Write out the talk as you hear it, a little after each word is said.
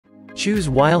Choose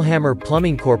Weilhammer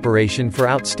Plumbing Corporation for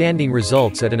outstanding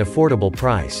results at an affordable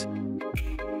price.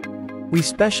 We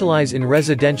specialize in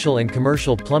residential and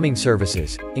commercial plumbing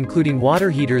services, including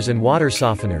water heaters and water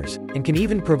softeners, and can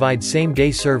even provide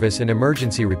same-day service and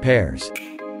emergency repairs.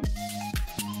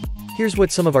 Here's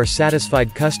what some of our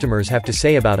satisfied customers have to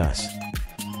say about us.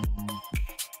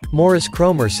 Morris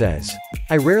Cromer says,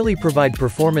 "I rarely provide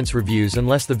performance reviews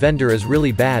unless the vendor is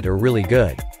really bad or really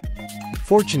good.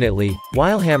 Fortunately,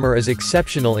 Weilhammer is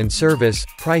exceptional in service,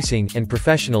 pricing, and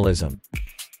professionalism.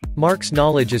 Mark's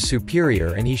knowledge is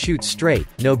superior and he shoots straight,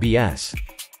 no BS.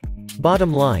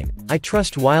 Bottom line, I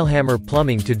trust Weilhammer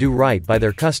Plumbing to do right by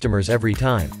their customers every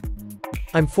time.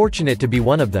 I'm fortunate to be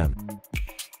one of them."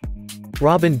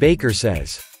 Robin Baker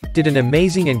says, "Did an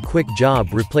amazing and quick job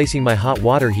replacing my hot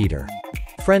water heater.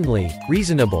 Friendly,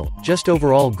 reasonable, just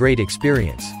overall great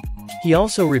experience. He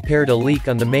also repaired a leak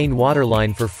on the main water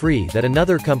line for free that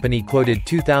another company quoted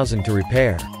 $2,000 to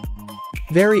repair.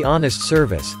 Very honest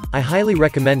service, I highly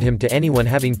recommend him to anyone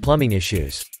having plumbing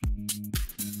issues."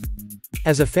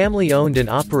 As a family-owned and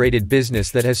operated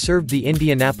business that has served the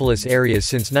Indianapolis area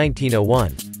since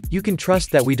 1901, you can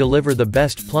trust that we deliver the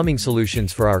best plumbing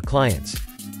solutions for our clients.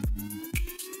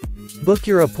 Book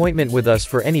your appointment with us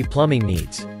for any plumbing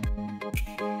needs.